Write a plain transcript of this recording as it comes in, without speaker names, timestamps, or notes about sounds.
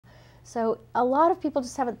So a lot of people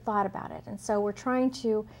just haven't thought about it, and so we're trying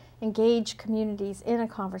to engage communities in a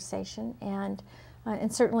conversation and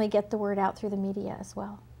certainly get the word out through the media as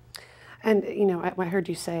well. And you know, I heard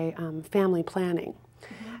you say family planning,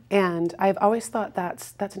 and I've always thought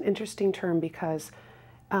that's an interesting term because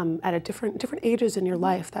at a different ages in your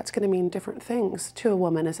life, that's going to mean different things to a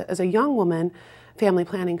woman. As a young woman, family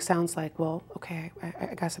planning sounds like, well, okay,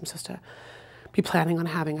 I guess I'm supposed to be planning on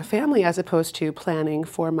having a family as opposed to planning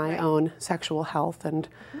for my own sexual health and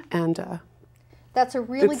that's a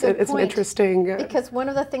really good point. It's an interesting... because one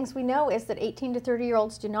of the things we know is that 18 to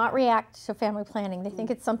 30-year-olds do not react to family planning. They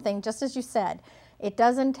think it's something, just as you said, it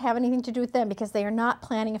doesn't have anything to do with them because they are not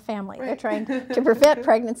planning a family. They're trying to prevent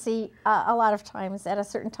pregnancy a lot of times at a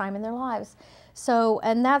certain time in their lives. So,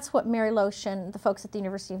 and that's what Mary Loche and the folks at the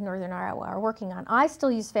University of Northern Iowa are working on. I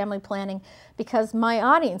still use family planning because my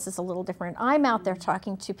audience is a little different. I'm out there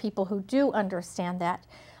talking to people who do understand that.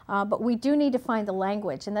 But we do need to find the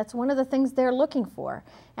language, and that's one of the things they're looking for,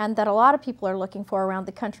 and that a lot of people are looking for around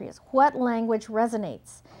the country is what language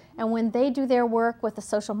resonates. And when they do their work with the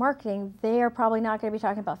social marketing, they are probably not going to be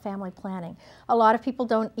talking about family planning. A lot of people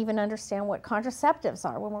don't even understand what contraceptives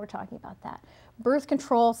are when we're talking about that. Birth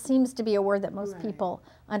control seems to be a word that most people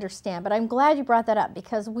understand, but I'm glad you brought that up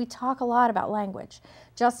because we talk a lot about language.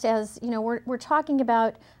 Just as, you know, we're talking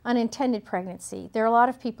about unintended pregnancy. There are a lot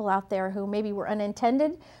of people out there who maybe were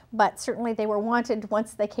unintended, but certainly they were wanted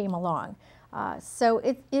once they came along. So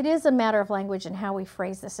it is a matter of language and how we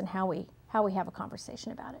phrase this and how we have a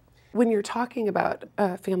conversation about it. When you're talking about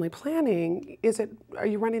family planning, are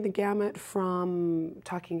you running the gamut from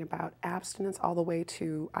talking about abstinence all the way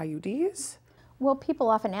to IUDs? Well, people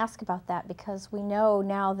often ask about that because we know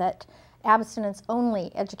now that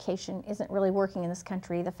abstinence-only education isn't really working in this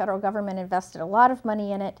country. The federal government invested a lot of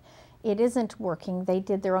money in it. It isn't working. They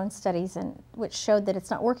did their own studies which showed that it's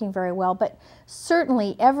not working very well. But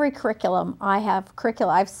certainly every curriculum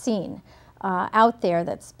I've seen out there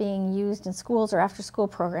that's being used in schools or after-school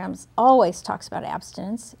programs always talks about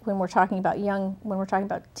abstinence when we're talking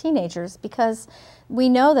about teenagers, because we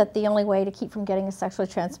know that the only way to keep from getting a sexually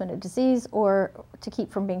transmitted disease or to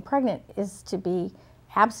keep from being pregnant is to be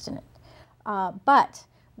abstinent. But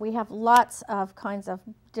we have lots of kinds of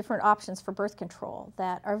different options for birth control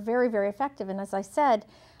that are very, very effective. And as I said,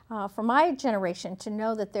 for my generation to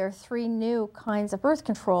know that there are 3 new kinds of birth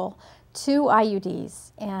control, 2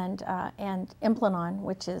 IUDs and Implanon,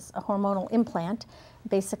 which is a hormonal implant,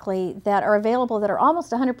 basically, that are available that are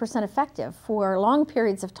almost 100% effective for long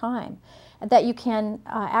periods of time, that you can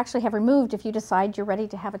actually have removed if you decide you're ready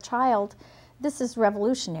to have a child. This is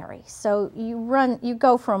revolutionary. So you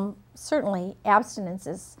go from, certainly abstinence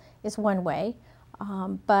is one way,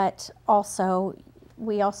 but also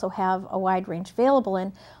we also have a wide range available.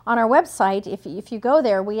 And on our website, if you go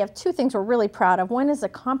there, we have 2 things we're really proud of. One is a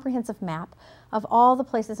comprehensive map of all the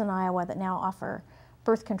places in Iowa that now offer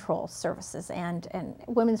birth control services and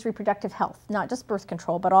women's reproductive health, not just birth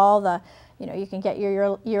control, but all the, you can get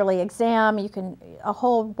your yearly exam, a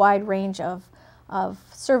whole wide range of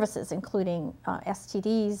services, including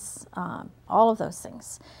STDs, all of those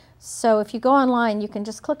things. So if you go online, you can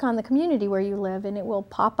just click on the community where you live and it will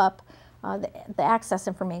pop up the access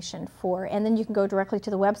information and then you can go directly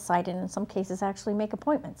to the website and in some cases actually make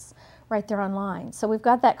appointments right there online. So we've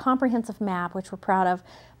got that comprehensive map, which we're proud of,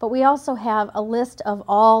 but we also have a list of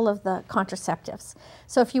all of the contraceptives.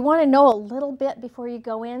 So if you want to know a little bit before you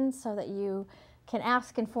go in so that you can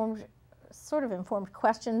ask informed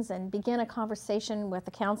questions and begin a conversation with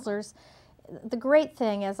the counselors, the great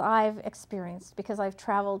thing, as I've experienced, because I've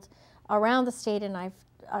traveled around the state and I've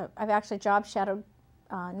actually job shadowed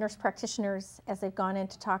nurse practitioners as they've gone in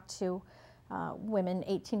to talk to women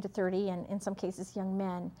 18 to 30 and in some cases young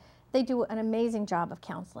men. They do an amazing job of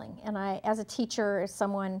counseling. And as a teacher, as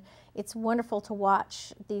someone, it's wonderful to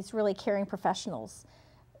watch these really caring professionals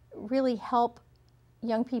really help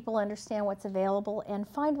young people understand what's available and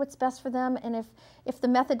find what's best for them. And if the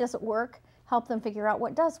method doesn't work, help them figure out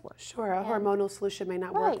what does work. Sure, a hormonal solution may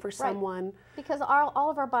not work for someone. Because all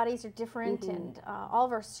of our bodies are different and all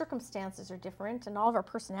of our circumstances are different and all of our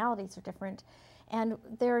personalities are different. And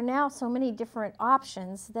there are now so many different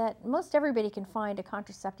options that most everybody can find a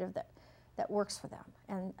contraceptive that works for them.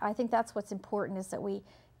 And I think that's what's important is that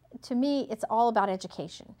to me, it's all about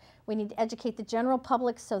education. We need to educate the general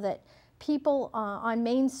public so that people on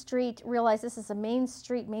Main Street realize this is a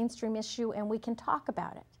mainstream issue and we can talk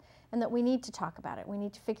about it. And that we need to talk about it. We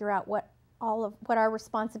need to figure out what our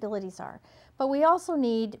responsibilities are. But we also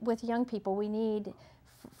need, with young people,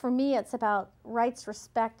 for me it's about rights,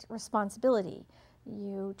 respect, responsibility.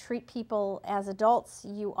 You treat people as adults,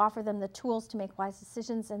 you offer them the tools to make wise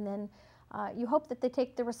decisions, and then you hope that they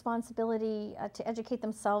take the responsibility to educate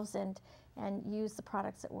themselves and use the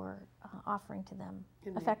products that we're offering to them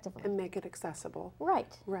effectively. And make it accessible.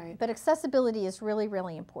 Right. Right. But accessibility is really,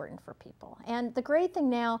 really important for people. And the great thing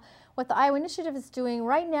now, what the Iowa Initiative is doing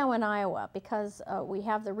right now in Iowa, because we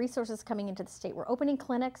have the resources coming into the state, we're opening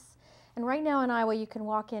clinics. And right now in Iowa, you can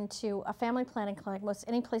walk into a family planning clinic, most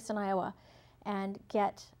any place in Iowa, and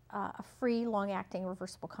get a free long-acting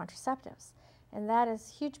reversible contraceptives. And that is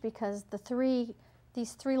huge because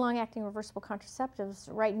these three long-acting reversible contraceptives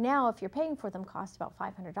right now, if you're paying for them, cost about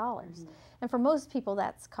 $500. And for most people,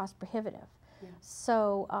 that's cost prohibitive. Yeah.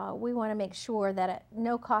 So we want to make sure that at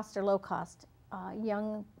no cost or low cost,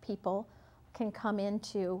 young people can come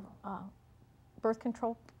into birth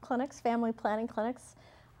control clinics, family planning clinics,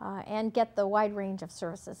 and get the wide range of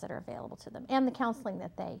services that are available to them and the counseling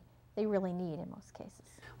that they really need in most cases.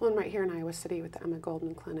 Well, and right here in Iowa City with the Emma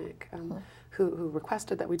Goldman Clinic, who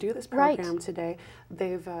requested that we do this program today,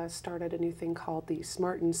 they've started a new thing called the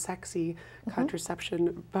Smart and Sexy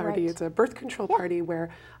Contraception Party. It's a birth control party where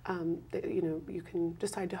you can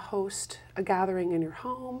decide to host a gathering in your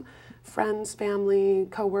home, friends, family,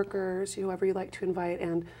 coworkers, whoever you like to invite,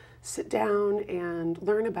 and sit down and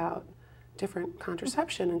learn about different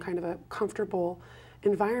contraception in kind of a comfortable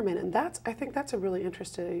environment. And I think that's a really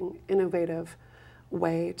interesting, innovative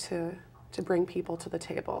way to bring people to the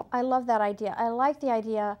table. I love that idea. I like the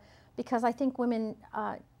idea because I think women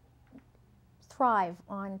thrive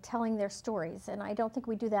on telling their stories, and I don't think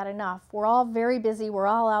we do that enough. We're all very busy. We're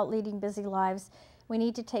all out leading busy lives. We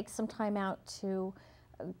need to take some time out to,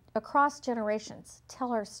 across generations,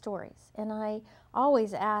 tell our stories. And I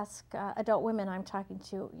always ask adult women I'm talking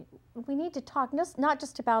to, we need to talk not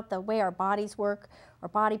just about the way our bodies work, or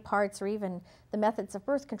body parts, or even the methods of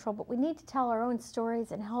birth control, but we need to tell our own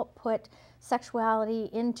stories and help put sexuality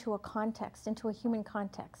into a context, into a human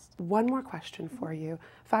context. One more question for you.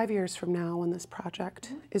 5 years from now, when this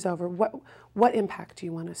project is over, what impact do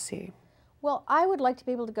you want to see? Well, I would like to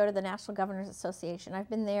be able to go to the National Governors Association. I've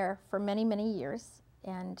been there for many, many years,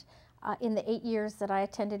 and in the 8 years that I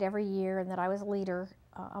attended every year and that I was a leader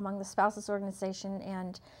among the spouses organization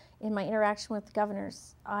and in my interaction with the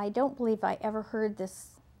governors, I don't believe I ever heard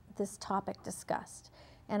this topic discussed.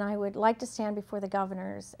 And I would like to stand before the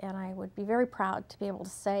governors, and I would be very proud to be able to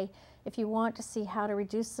say, if you want to see how to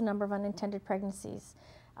reduce the number of unintended pregnancies,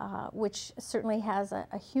 which certainly has a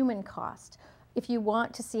human cost, if you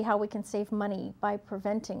want to see how we can save money by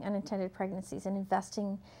preventing unintended pregnancies and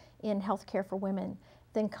investing in health care for women,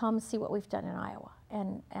 then come see what we've done in Iowa.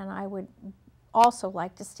 And I would also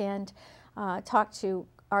like to talk to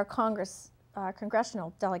our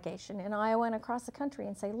congressional delegation in Iowa and across the country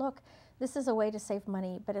and say, look, this is a way to save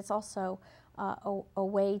money, but it's also a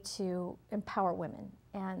way to empower women.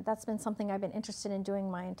 And that's been something I've been interested in doing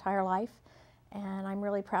my entire life. And I'm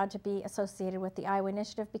really proud to be associated with the Iowa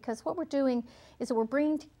Initiative, because what we're doing is that we're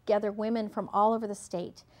bringing together women from all over the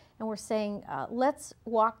state, and we're saying, let's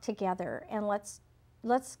walk together and let's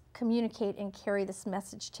communicate and carry this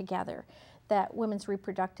message together that women's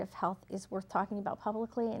reproductive health is worth talking about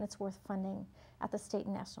publicly, and it's worth funding at the state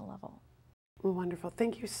and national level. Wonderful.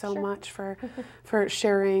 Thank you so much for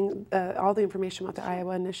sharing all the information about the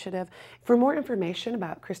Iowa Initiative. For more information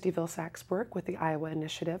about Christy Vilsack's work with the Iowa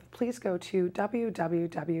Initiative, please go to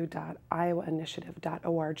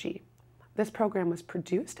www.iowainitiative.org. This program was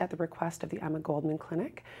produced at the request of the Emma Goldman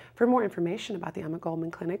Clinic. For more information about the Emma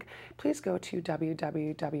Goldman Clinic, please go to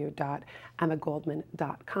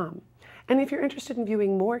www.emmagoldman.com. And if you're interested in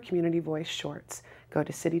viewing more Community Voice shorts, go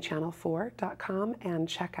to citychannel4.com and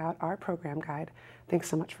check out our program guide. Thanks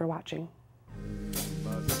so much for watching.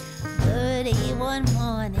 Early one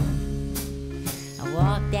morning, I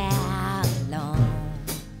walked out alone.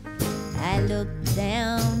 I looked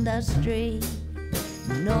down the street.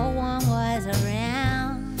 No one was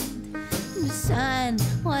around. The sun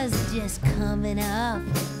was just coming up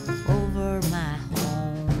over my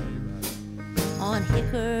home on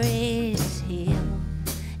Hickory's Hill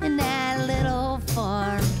in that little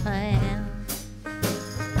farmland.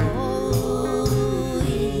 Oh,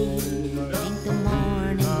 yeah, think the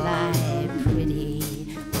morning light pretty,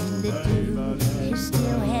 and the dew is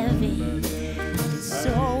still heavy, it's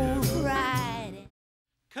so bright.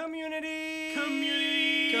 Community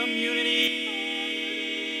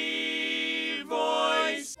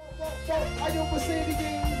voice. I do for city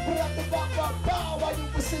years, put up the bow. I do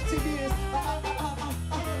for city years.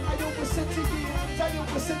 I do for city years. I do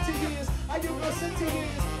for city years. I do for city years.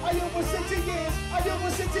 I do for city years. I do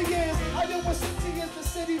for city years. I do for city years. The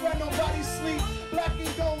city where nobody sleep. Black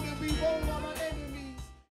and gold and we roll on our